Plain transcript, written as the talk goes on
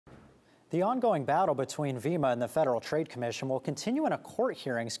The ongoing battle between Vemma and the Federal Trade Commission will continue in a court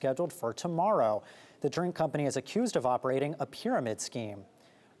hearing scheduled for tomorrow. The drink company is accused of operating a pyramid scheme.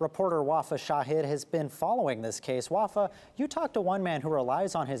 Reporter Wafa Shahid has been following this case. Wafa, you talked to one man who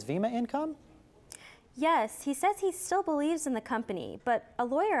relies on his Vemma income? Yes, he says he still believes in the company, but a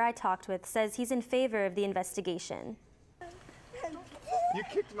lawyer I talked with says he's in favor of the investigation. You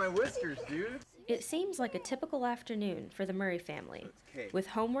kicked my whiskers, dude. It seems like a typical afternoon for the Murray family, with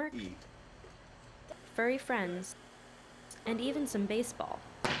homework, furry friends, and even some baseball.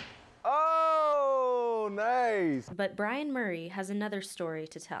 Oh, nice! But Brian Murray has another story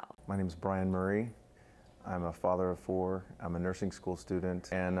to tell. My name is Brian Murray. I'm a father of 4. I'm a nursing school student,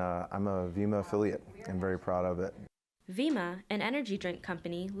 and I'm a Vemma affiliate. I'm very proud of it. Vemma, an energy drink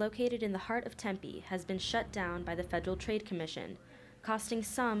company located in the heart of Tempe, has been shut down by the Federal Trade Commission, costing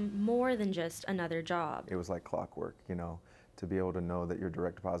some more than just another job. It was like clockwork, you know, to be able to know that your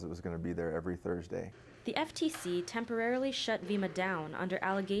direct deposit was going to be there every Thursday. The FTC temporarily shut Vemma down under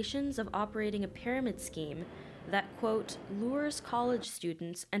allegations of operating a pyramid scheme that, quote, lures college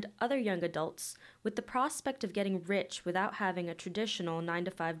students and other young adults with the prospect of getting rich without having a traditional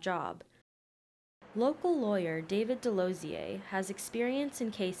 9-to-5 job. Local lawyer David Delosier has experience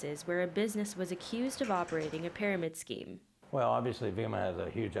in cases where a business was accused of operating a pyramid scheme. Well, obviously Vemma has a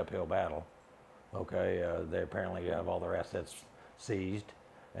huge uphill battle. Okay, they apparently have all their assets seized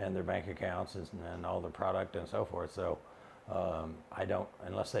and their bank accounts and all their product and so forth. So I don't,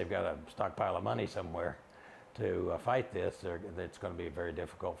 unless they've got a stockpile of money somewhere to fight this, it's going to be very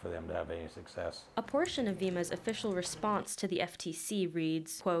difficult for them to have any success. A portion of Vemma's official response to the FTC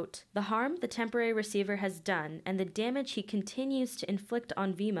reads, quote, the harm the temporary receiver has done and the damage he continues to inflict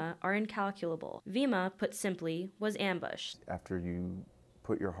on Vemma are incalculable. Vemma, put simply, was ambushed. After you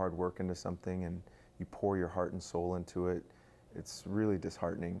put your hard work into something and you pour your heart and soul into it, it's really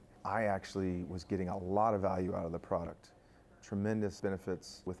disheartening. I actually was getting a lot of value out of the product. Tremendous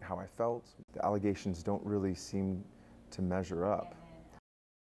benefits with how I felt. The allegations don't really seem to measure up.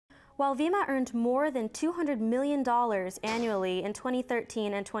 While Vemma earned more than $200 million annually in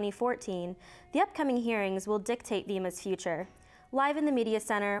 2013 and 2014, the upcoming hearings will dictate Vemma's future. Live in the Media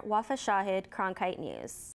Center, Wafa Shahid, Cronkite News.